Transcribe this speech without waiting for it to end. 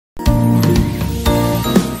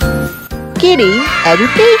Kiddy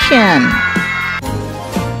Education.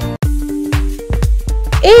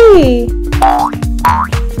 A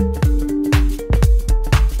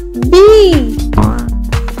B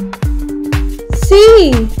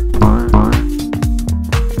C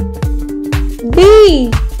D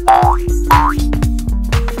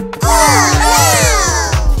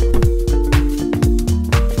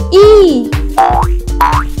E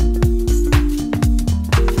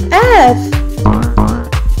F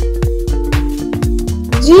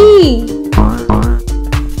G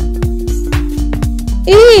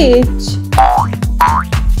H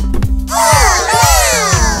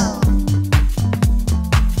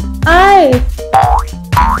I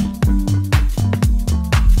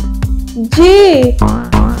J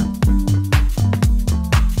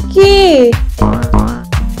K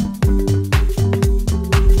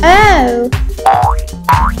L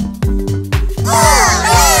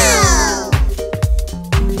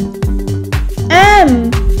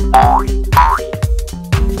M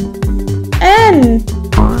N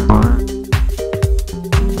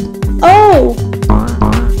O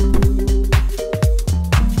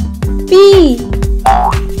P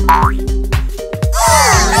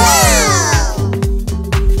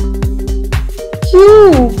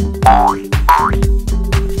Q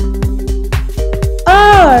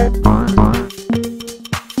R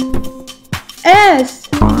S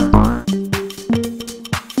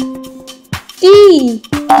T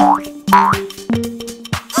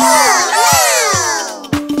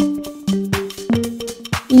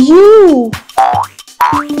U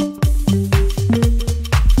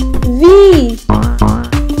V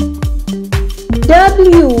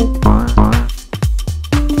W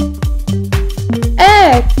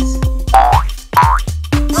X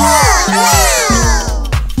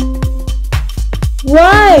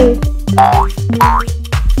Y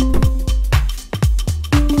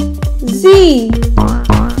Z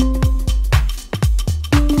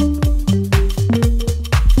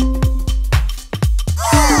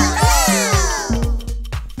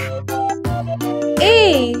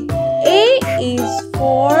A is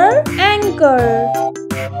for anchor.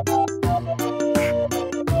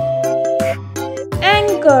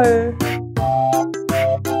 Anchor.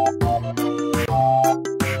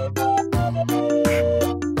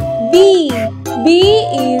 B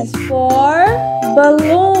is for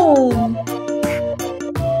balloon.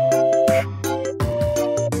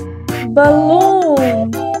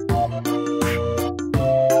 Balloon.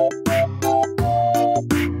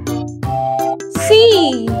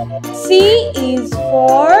 C is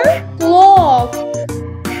for clock.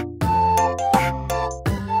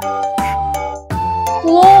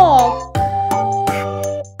 Clock.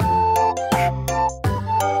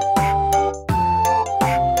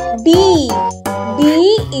 D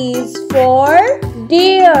is for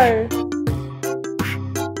deer.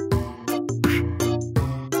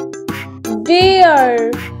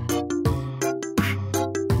 Deer.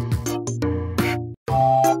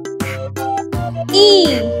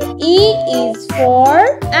 E is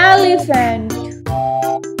for elephant.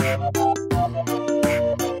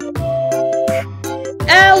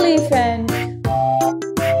 Elephant.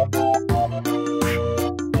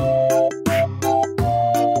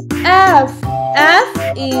 F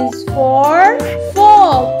is for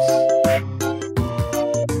fox.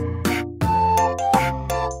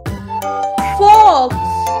 Fox.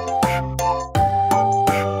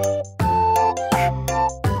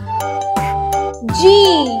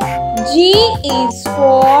 G is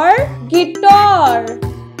for guitar.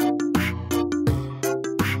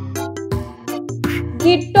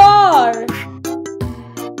 Guitar.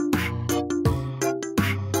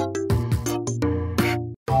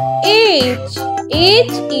 H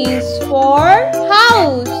is for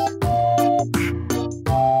house.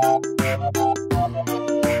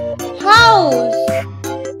 House.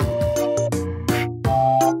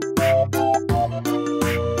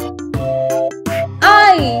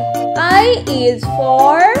 I is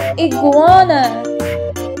for iguana.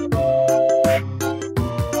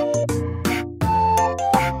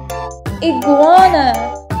 Iguana.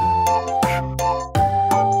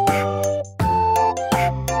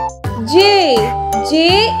 J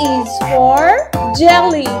is for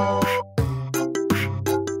jelly.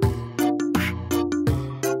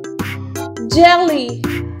 Jelly.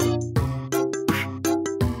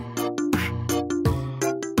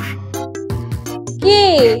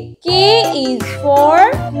 K is for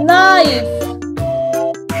knife.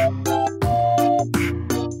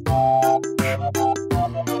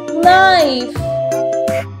 Knife.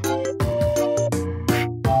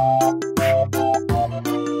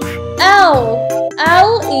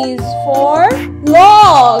 L is for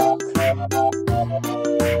log.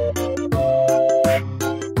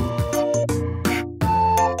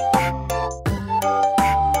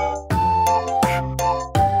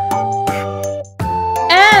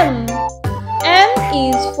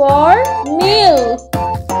 is for milk.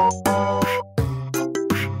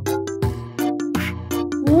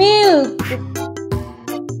 Milk.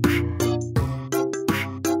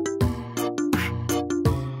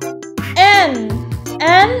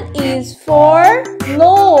 N is for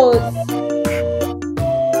nose.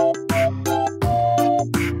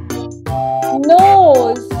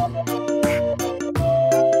 Nose.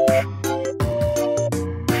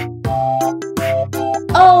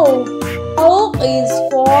 O is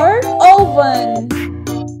for oven.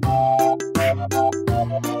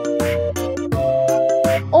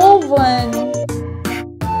 Oven.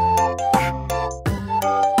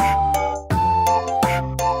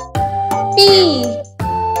 P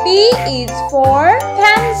is for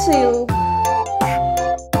pencil.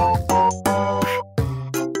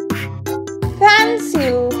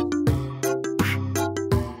 Pencil.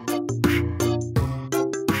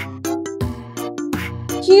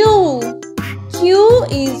 Q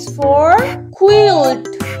is for quilt.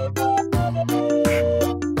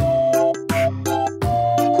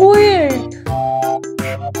 Quilt.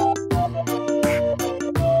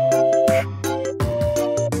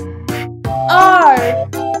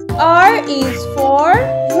 R is for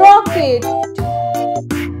rocket.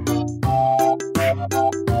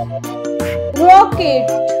 Rocket.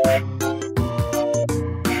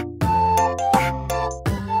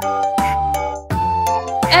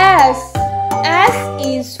 S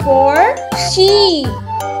is for sheep.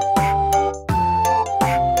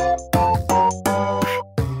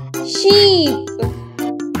 Sheep.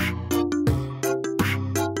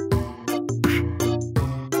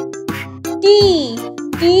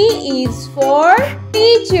 T is for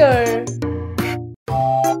teacher.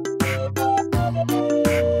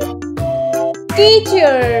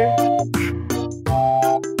 Teacher.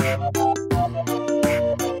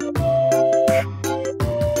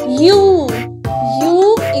 U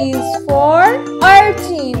is for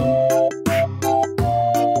urchin.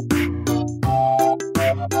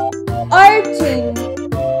 Urchin.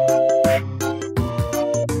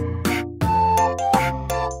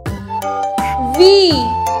 V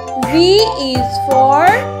is for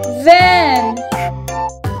van.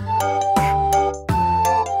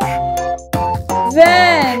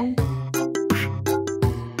 Van.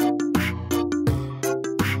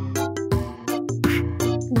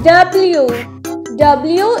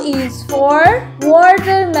 W is for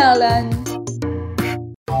watermelon.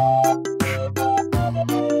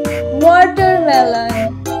 Watermelon.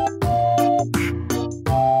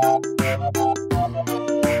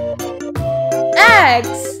 X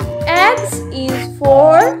is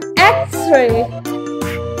for X-ray.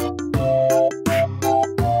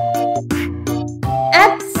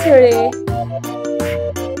 X-ray.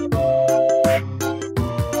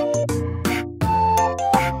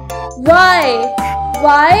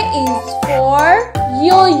 Y is for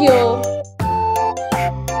yo-yo.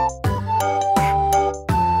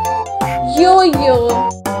 Yo-yo.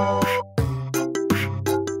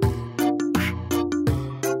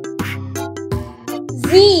 Z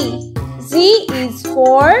is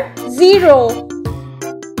for zero.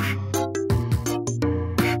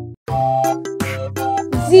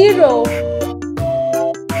 Zero.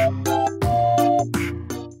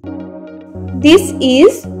 This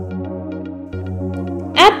is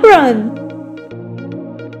apron.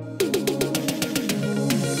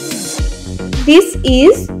 This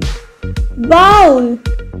is bowl.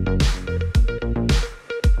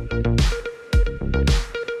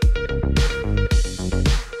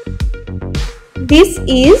 This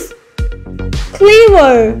is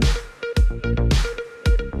cleaver.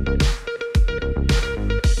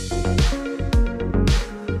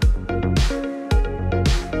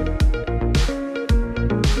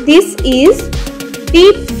 This is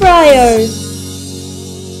deep fryer.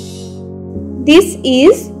 This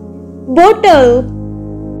is bottle.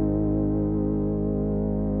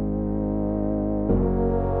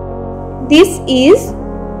 This is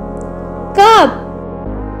cup.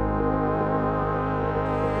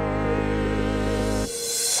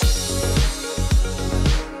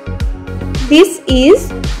 This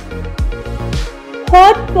is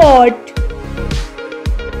hot pot.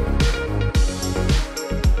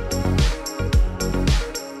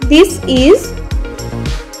 This is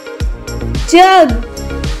jug.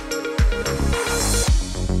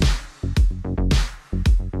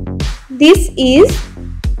 This is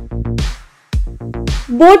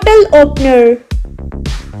bottle opener.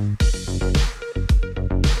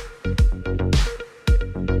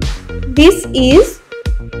 This is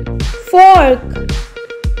fork.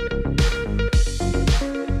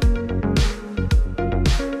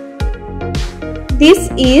 This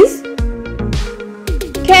is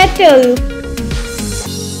kettle.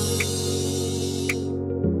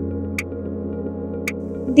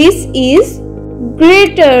 This is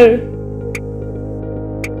grater.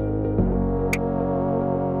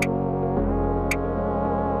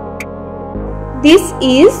 This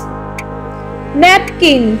is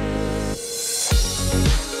napkin.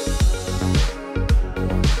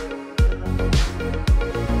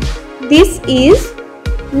 This is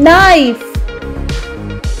knife.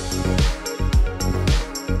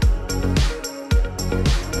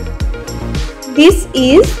 This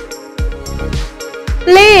is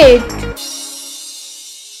plate.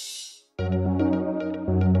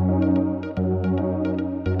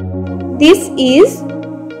 This is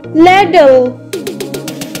ladle.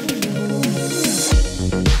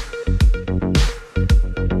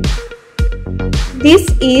 This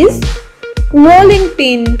is rolling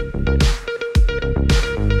pin.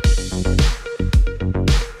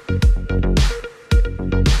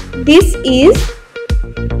 This is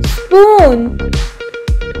spoon.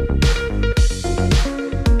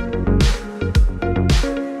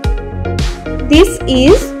 This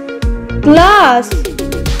is glass.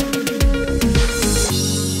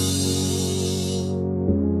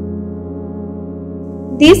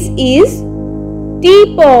 This is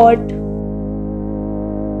teapot.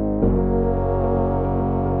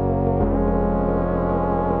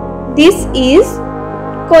 This is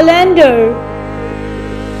colander.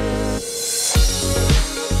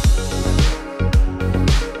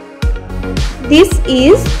 This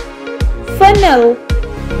is funnel.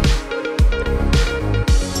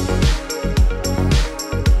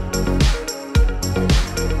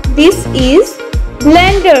 This is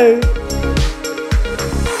blender.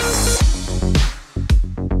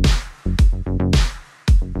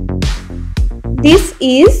 This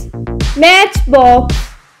is matchbox.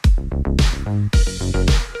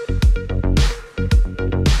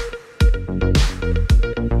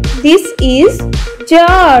 This is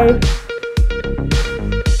jar.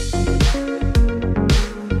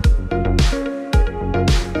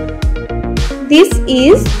 This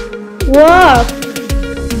is wok.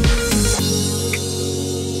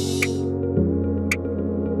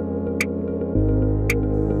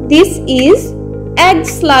 This is egg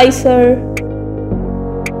slicer.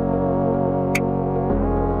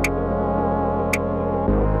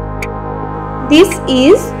 This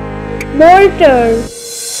is mortar.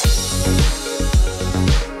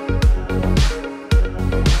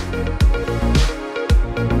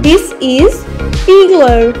 This is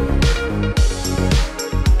peeler.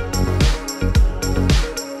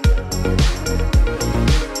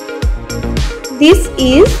 This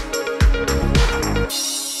is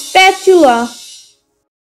spatula.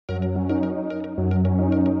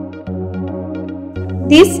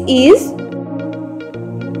 This is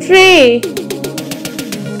tray.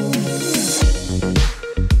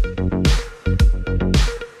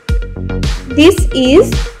 This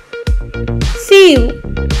is sieve.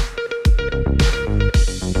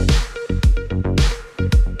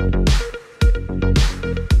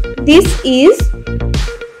 This is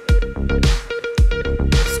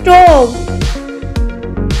stove.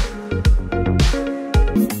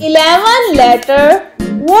 11 letter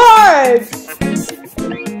words.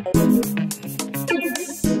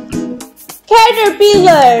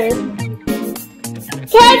 Caterpillar.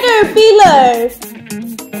 Caterpillar.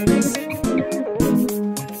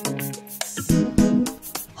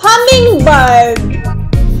 Hummingbird.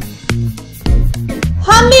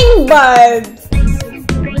 Hummingbird.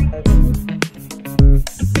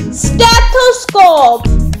 Stethoscope.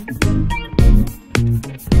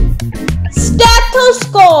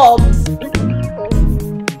 Stethoscope.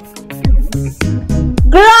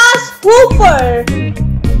 Grasshopper.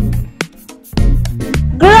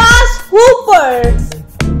 Grasshopper.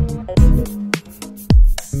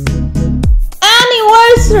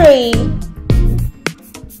 Anniversary.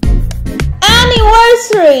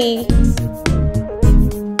 Anniversary.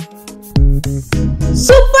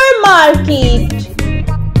 Supermarket.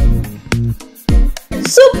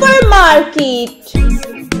 Supermarket.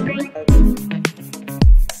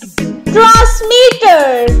 Transmitter.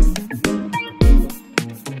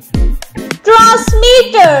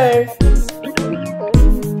 Transmitter.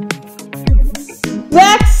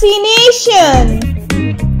 Vaccination.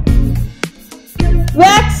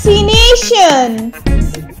 Vaccination.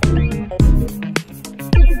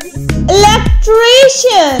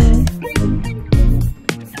 Electrician.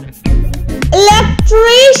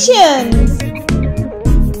 Electrician.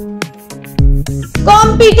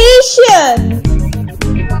 Competition.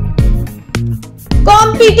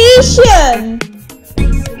 Competition.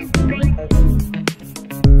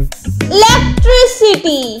 Electricity.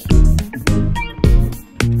 electricity,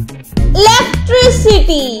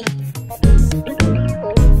 electricity.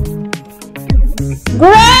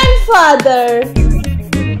 Grandfather,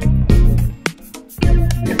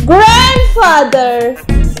 grandfather.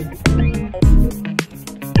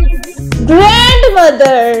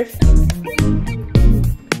 Grandmother,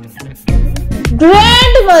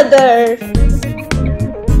 grandmother.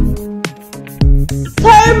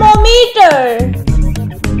 Thermometer,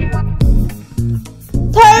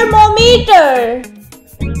 thermometer.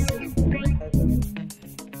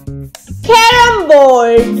 Carom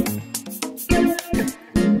board,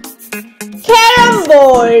 carom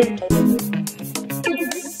board.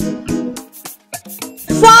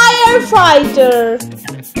 Firefighter,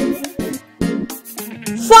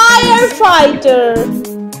 firefighter.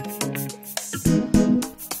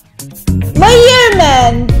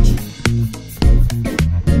 Measurement,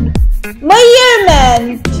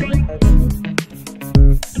 measurement.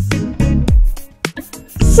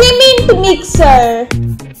 Cement mixer,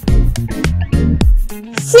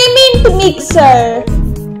 cement mixer.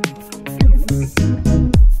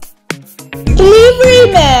 Delivery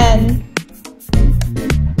man,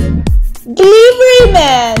 delivery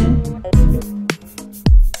man.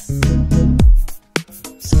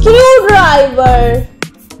 Screwdriver,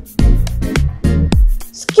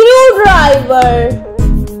 screwdriver.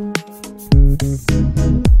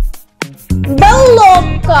 Bullock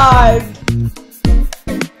cart,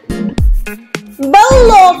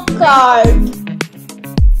 bullock cart.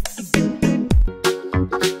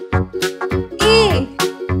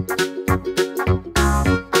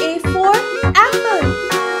 A for apple.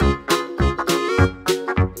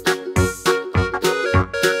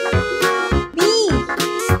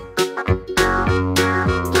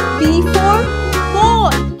 B for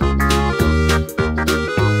ball.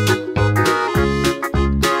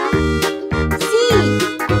 C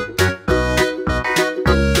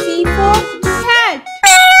for cat.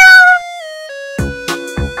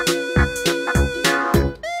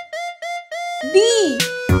 D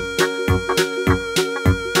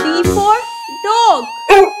for dog.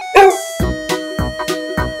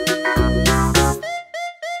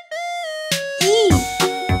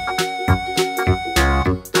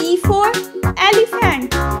 E for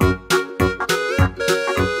elephant.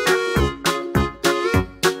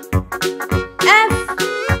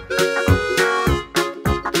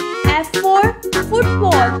 F for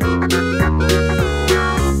football.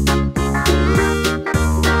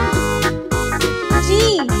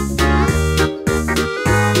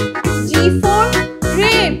 G for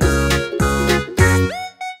grapes.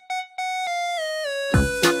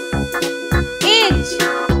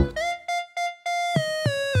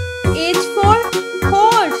 H for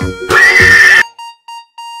horse.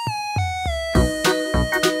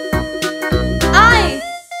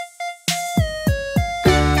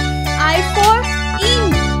 I for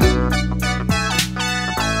ink.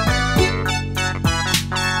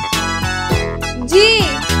 J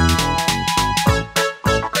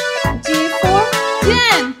for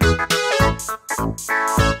jam.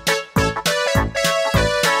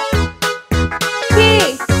 K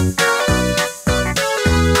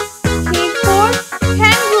for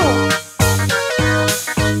kangaroo.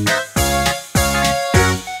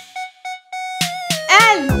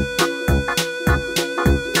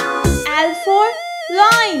 L for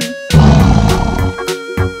line.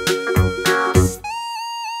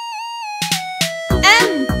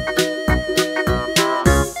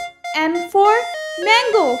 M for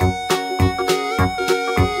mango.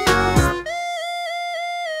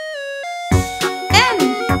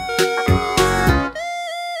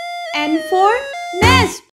 N for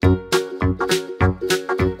nest.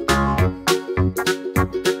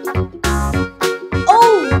 O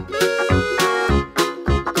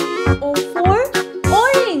for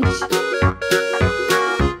orange.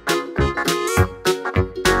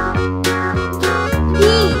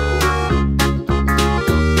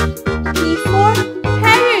 P for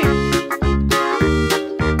parrot.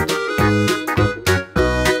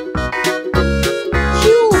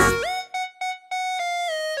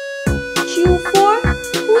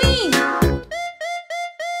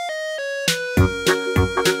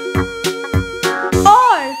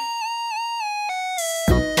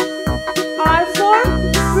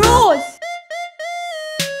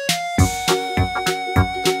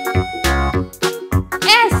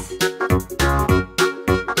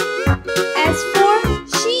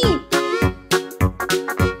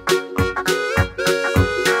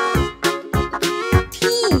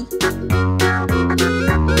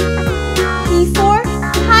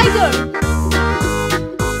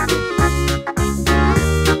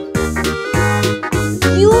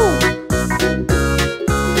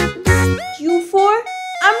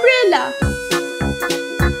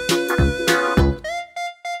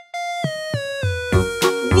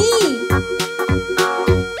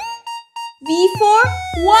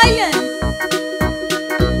 violin.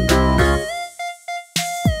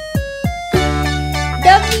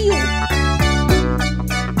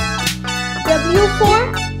 W for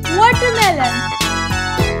watermelon.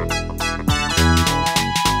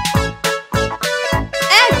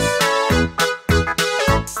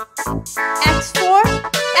 X for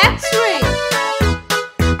X-ray.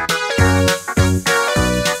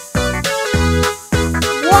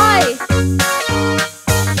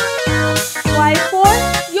 Y for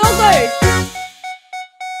yogurt.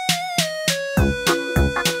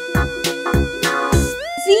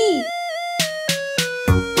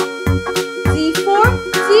 Z for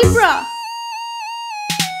zebra.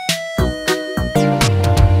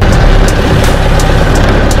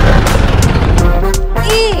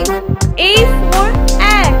 A for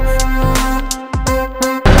egg.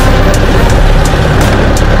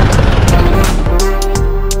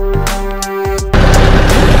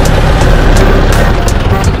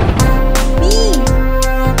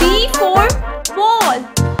 B for ball.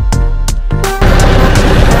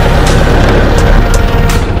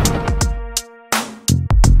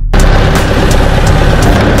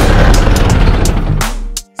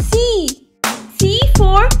 C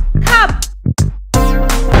for cup.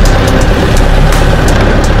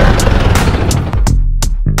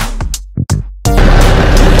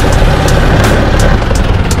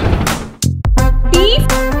 D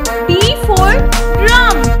for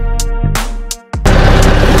drum.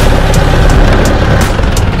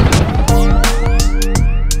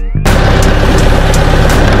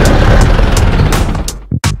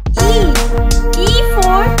 E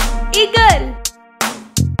for eagle.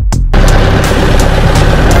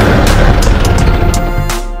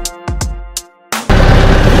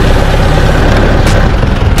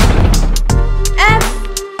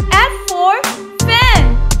 F for fan.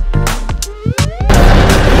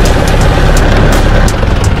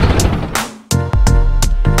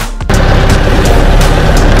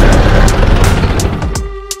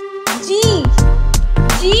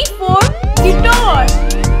 G for guitar.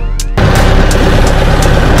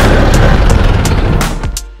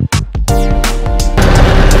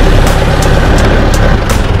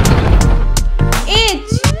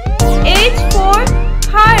 H for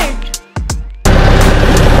heart.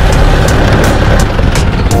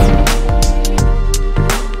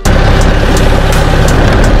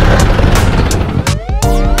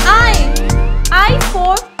 I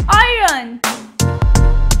for iron.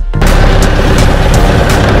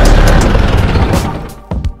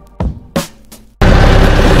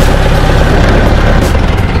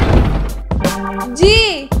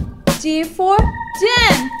 J for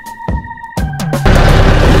jam.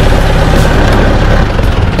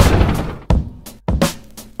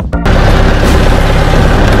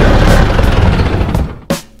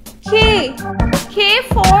 K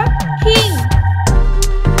for king.